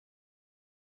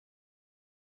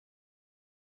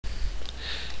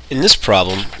In this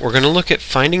problem, we're going to look at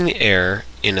finding the error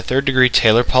in a third-degree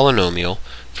Taylor polynomial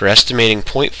for estimating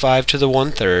 0.5 to the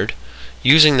 1/3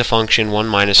 using the function 1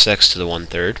 minus x to the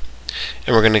 1/3,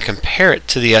 and we're going to compare it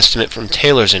to the estimate from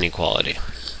Taylor's inequality.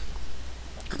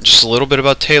 Just a little bit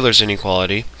about Taylor's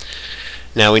inequality.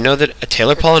 Now we know that a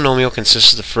Taylor polynomial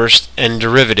consists of the first n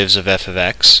derivatives of f of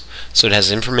x, so it has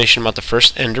information about the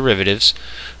first n derivatives.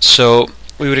 So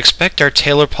we would expect our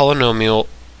Taylor polynomial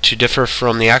to differ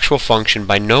from the actual function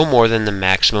by no more than the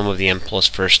maximum of the n plus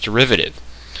first derivative.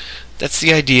 That's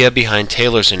the idea behind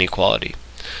Taylor's inequality.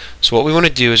 So what we want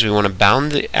to do is we want to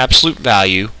bound the absolute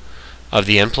value of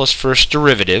the n plus first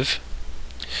derivative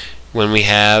when we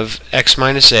have x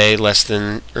minus a less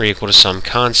than or equal to some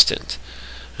constant.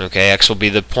 Okay, x will be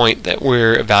the point that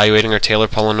we're evaluating our Taylor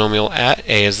polynomial at,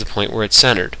 a is the point where it's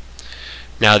centered.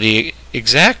 Now the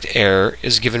exact error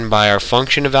is given by our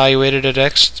function evaluated at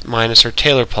x minus our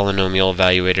Taylor polynomial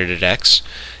evaluated at x.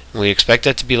 And we expect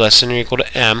that to be less than or equal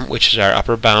to m, which is our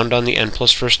upper bound on the n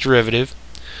plus first derivative,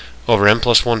 over n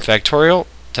plus 1 factorial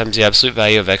times the absolute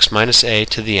value of x minus a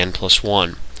to the n plus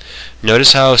 1.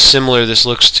 Notice how similar this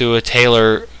looks to a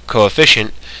Taylor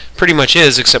coefficient. Pretty much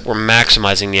is, except we're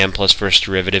maximizing the n plus first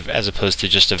derivative as opposed to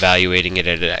just evaluating it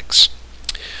at x.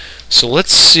 So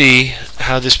let's see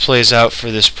how this plays out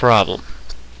for this problem.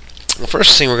 The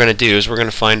first thing we're going to do is we're going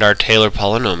to find our Taylor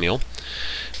polynomial.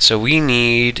 So we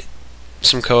need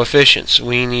some coefficients.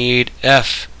 We need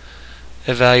f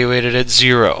evaluated at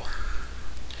 0.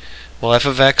 Well, f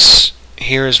of x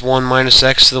here is 1 minus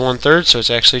x to the 1/3, so it's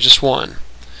actually just 1.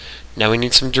 Now we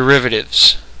need some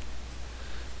derivatives.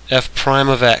 F prime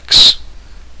of x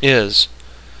is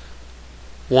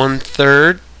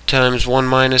 1/3 times 1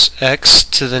 minus x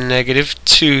to the negative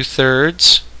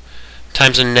 2/3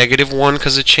 times a negative 1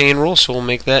 because of chain rule, so we'll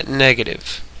make that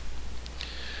negative.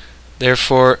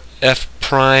 Therefore, f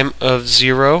prime of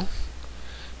 0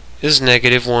 is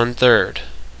negative 1/3.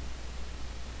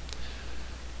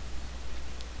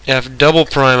 F double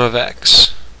prime of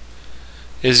x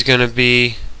is going to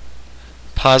be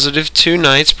positive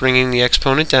 2/9, bringing the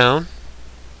exponent down,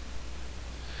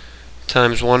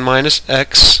 times 1 minus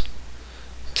x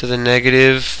to the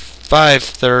negative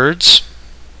 5/3,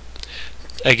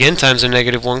 again times a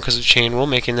negative 1 because of chain rule,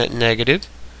 making that negative.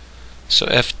 So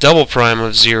f double prime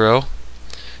of 0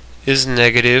 is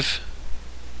negative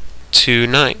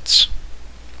 2/9.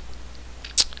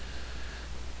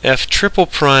 F triple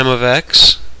prime of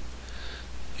x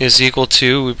is equal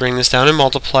to, we bring this down and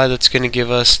multiply, that's going to give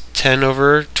us 10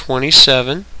 over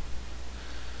 27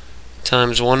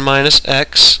 times 1 minus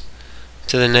x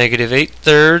to the negative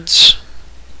 8/3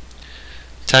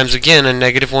 times again a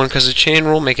negative 1 because of chain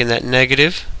rule, making that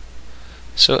negative.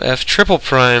 So f triple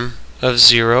prime of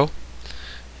 0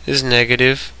 is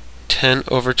negative 10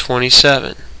 over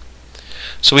 27.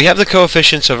 So we have the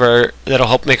coefficients of our that'll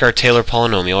help make our Taylor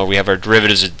polynomial, or we have our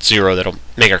derivatives at 0 that'll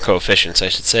make our coefficients, I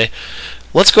should say.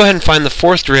 Let's go ahead and find the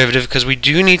fourth derivative because we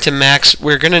do need to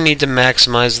we're going to need to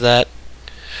maximize that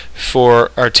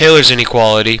for our Taylor's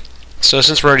inequality. So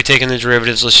since we're already taking the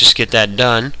derivatives, let's just get that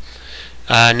done.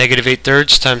 Negative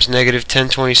 8/3 times negative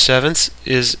 10/27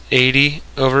 is 80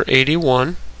 over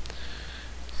 81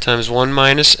 times 1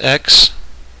 minus x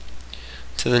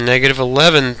to the negative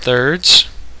 11/3,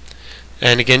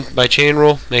 and again by chain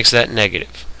rule makes that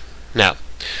negative. Now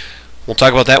we'll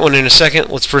talk about that one in a second.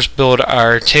 Let's first build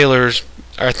our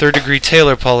third degree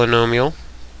Taylor polynomial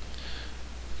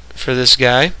for this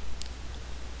guy.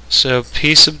 So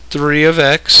p sub 3 of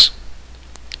x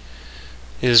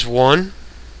is 1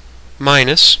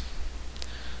 minus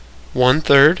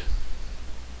 1/3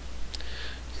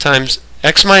 times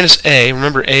x minus a,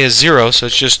 remember a is 0, so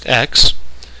it's just x,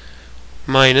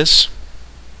 minus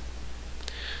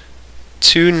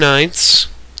 2/9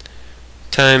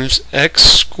 times x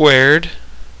squared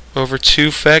over 2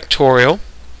 factorial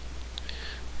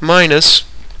minus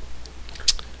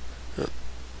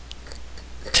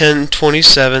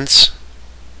 10/27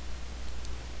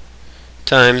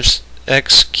 times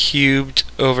x cubed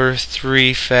over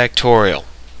 3 factorial.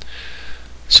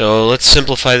 So let's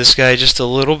simplify this guy just a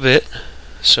little bit.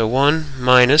 So 1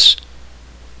 minus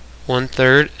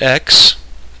 1/3 x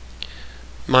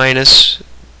minus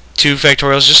 2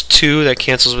 factorial is just 2, that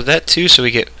cancels with that 2, so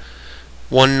we get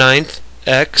 1/9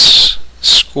 x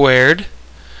squared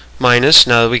minus,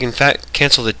 now we can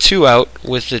cancel the 2 out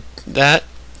with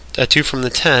a 2 from the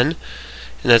 10,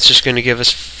 and that's just going to give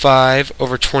us 5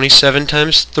 over 27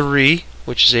 times 3,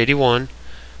 which is 81,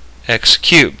 x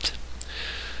cubed.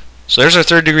 So there's our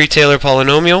third degree Taylor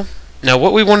polynomial. Now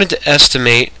what we wanted to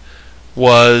estimate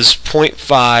was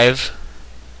 0.5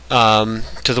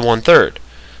 to the 1/3.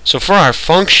 So for our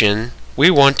function, we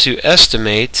want to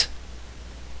estimate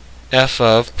f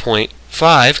of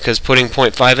 0.5, because putting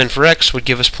 0.5 in for x would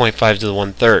give us 0.5 to the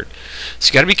 1/3. So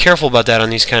you got to be careful about that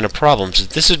on these kind of problems. If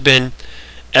this had been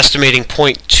estimating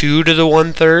 0.2 to the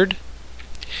 1/3,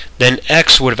 then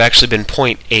x would have actually been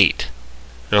 0.8.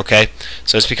 Okay,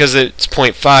 so it's because it's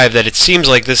 0.5 that it seems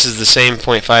like this is the same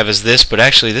 0.5 as this, but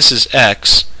actually this is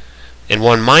x, and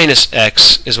 1 minus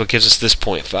x is what gives us this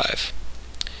 0.5.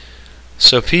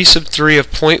 So p sub 3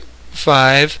 of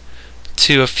 0.5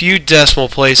 to a few decimal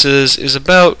places is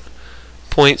about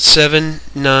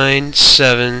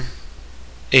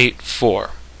 0.79784.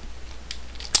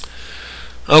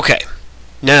 Okay,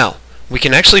 now we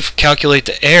can actually calculate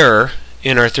the error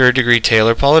in our third degree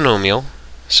Taylor polynomial.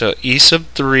 So e sub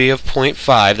 3 of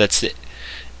 0.5, that's the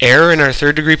error in our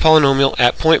third degree polynomial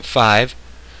at 0.5,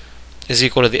 is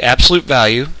equal to the absolute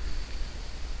value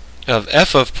of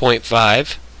f of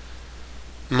 0.5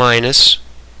 minus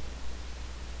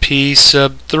p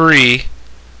sub 3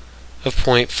 of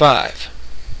 0.5.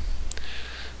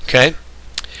 Okay,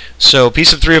 so p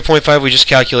sub 3 of 0.5 we just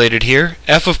calculated here.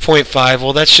 F of 0.5,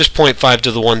 well, that's just 0.5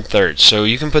 to the 1/3. So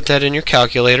you can put that in your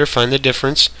calculator, find the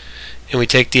difference, and we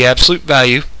take the absolute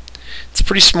value. It's a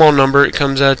pretty small number. It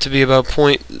comes out to be about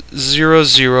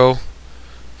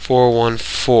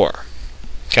 0.00414.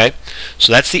 Okay,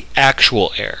 so that's the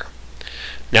actual error.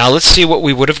 Now let's see what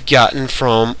we would have gotten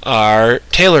from our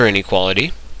Taylor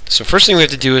inequality. So first thing we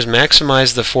have to do is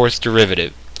maximize the fourth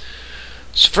derivative.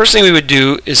 So first thing we would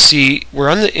do is see, we're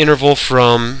on the interval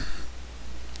from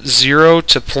 0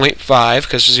 to 0.5,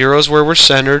 because 0 is where we're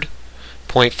centered,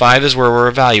 0.5 is where we're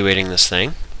evaluating this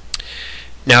thing.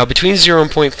 Now between 0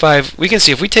 and 0.5, we can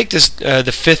see if we take this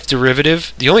the fifth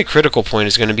derivative, the only critical point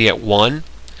is going to be at 1,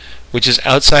 which is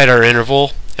outside our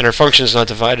interval, and our function is not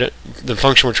defined. The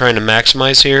function we're trying to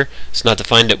maximize here is not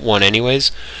defined at 1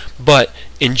 anyways. But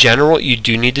in general, you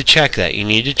do need to check that. You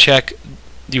would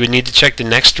need to check the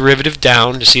next derivative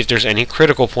down to see if there's any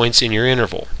critical points in your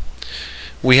interval.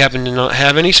 We happen to not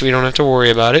have any, so we don't have to worry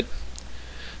about it.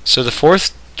 So the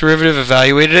fourth derivative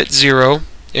evaluated at 0,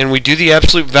 and we do the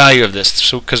absolute value of this,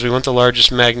 so because we want the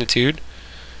largest magnitude,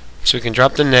 so we can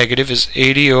drop the negative, is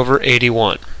 80 over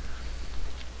 81.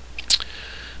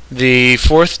 The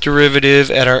fourth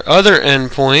derivative at our other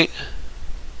endpoint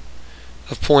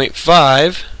of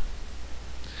 0.5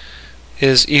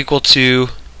 is equal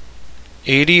to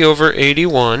 80 over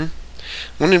 81.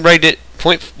 I'm going to write it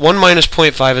 1 minus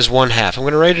 0.5 is 1/2. I'm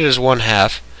going to write it as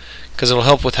 1/2 because it'll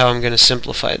help with how I'm going to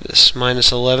simplify this.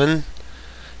 Minus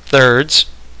 11/3.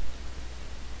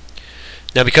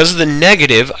 Now because of the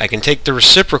negative, I can take the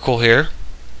reciprocal here,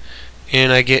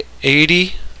 and I get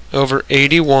 80 over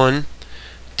 81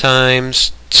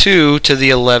 times 2 to the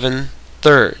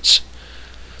 11/3.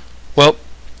 Well,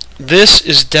 this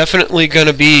is definitely going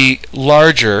to be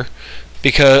larger,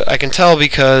 because I can tell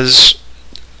because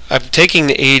I'm taking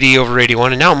the 80 over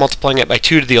 81 and now I'm multiplying it by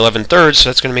 2 to the 11/3, so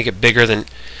that's going to make it bigger than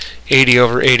 80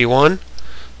 over 81.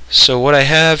 So what I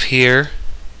have here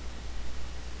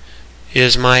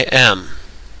is my m.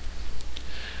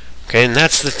 Okay, and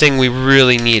that's the thing we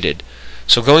really needed.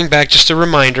 So going back, just a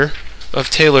reminder of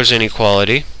Taylor's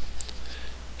inequality.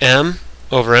 M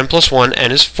over n plus 1,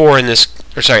 n is 4 in this,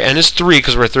 or sorry, n is 3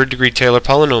 because we're a third degree Taylor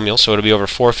polynomial, so it'll be over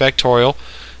 4 factorial.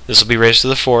 This will be raised to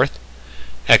the fourth.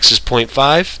 X is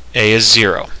 0.5, a is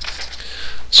 0.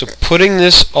 So putting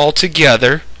this all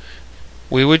together,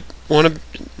 we would want to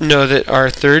know that our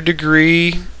third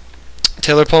degree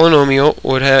Taylor polynomial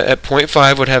would have, at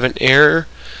 0.5, would have an error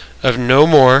of no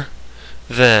more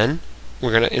than,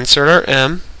 we're going to insert our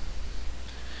m,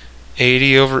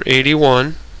 80 over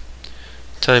 81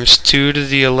 times 2 to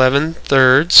the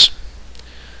 11/3.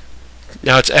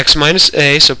 Now it's x minus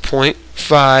a, so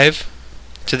 0.5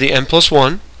 to the n plus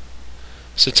 1,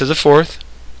 so to the fourth,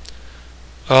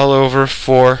 all over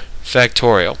 4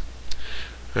 factorial.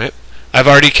 Right? I've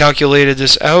already calculated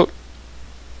this out.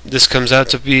 This comes out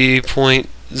to be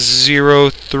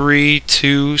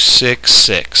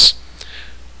 0.03266.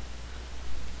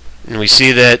 And we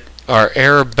see that our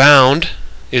error bound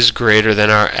is greater than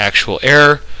our actual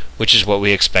error, which is what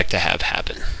we expect to have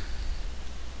happen.